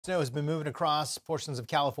Snow has been moving across portions of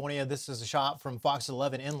California. This is a shot from Fox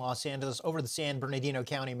 11 in Los Angeles over the San Bernardino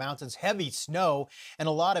County mountains. Heavy snow and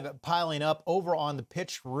a lot of it piling up over on the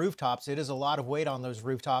pitched rooftops. It is a lot of weight on those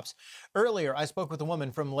rooftops. Earlier, I spoke with a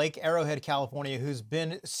woman from Lake Arrowhead, California, who's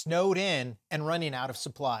been snowed in and running out of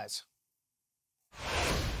supplies.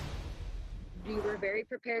 We were very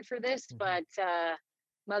prepared for this, but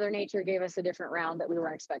Mother Nature gave us a different round that we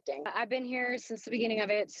weren't expecting. I've been here since the beginning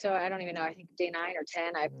of it, so I don't even know. I think day 9 or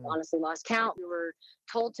 10. I've honestly lost count. We were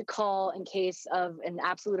told to call in case of an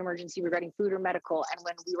absolute emergency regarding food or medical. And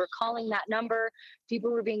when we were calling that number,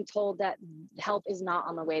 people were being told that help is not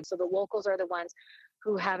on the way. So the locals are the ones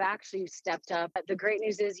who have actually stepped up. The great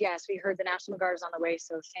news is, yes, we heard the National Guard is on the way,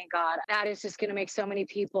 so thank God. That is just going to make so many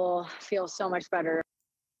people feel so much better.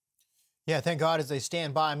 Yeah, thank God as they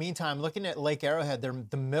stand by. Meantime, looking at Lake Arrowhead, they're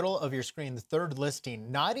the middle of your screen, the third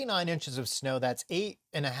listing, 99 inches of snow. That's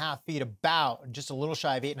 8.5 feet, about just a little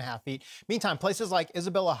shy of 8.5 feet. Meantime, places like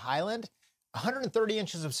Isabella Highland, 130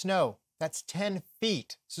 inches of snow. That's 10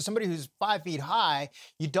 feet. So somebody who's 5 feet high,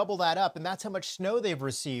 you double that up, and that's how much snow they've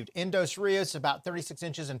received. In Dos Rios, about 36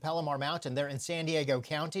 inches in Palomar Mountain. They're in San Diego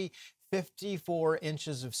County. 54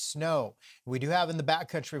 inches of snow. We do have in the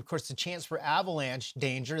backcountry, of course, the chance for avalanche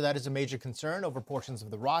danger. That is a major concern over portions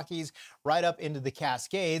of the Rockies, right up into the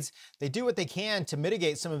Cascades. They do what they can to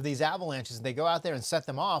mitigate some of these avalanches. They go out there and set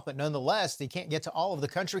them off, but nonetheless, they can't get to all of the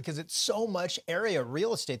country because it's so much area,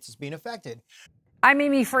 real estate that's being affected. I'm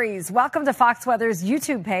Amy Freeze. Welcome to Fox Weather's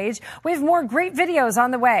YouTube page. We have more great videos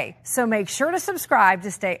on the way, so make sure to subscribe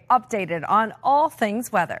to stay updated on all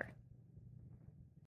things weather.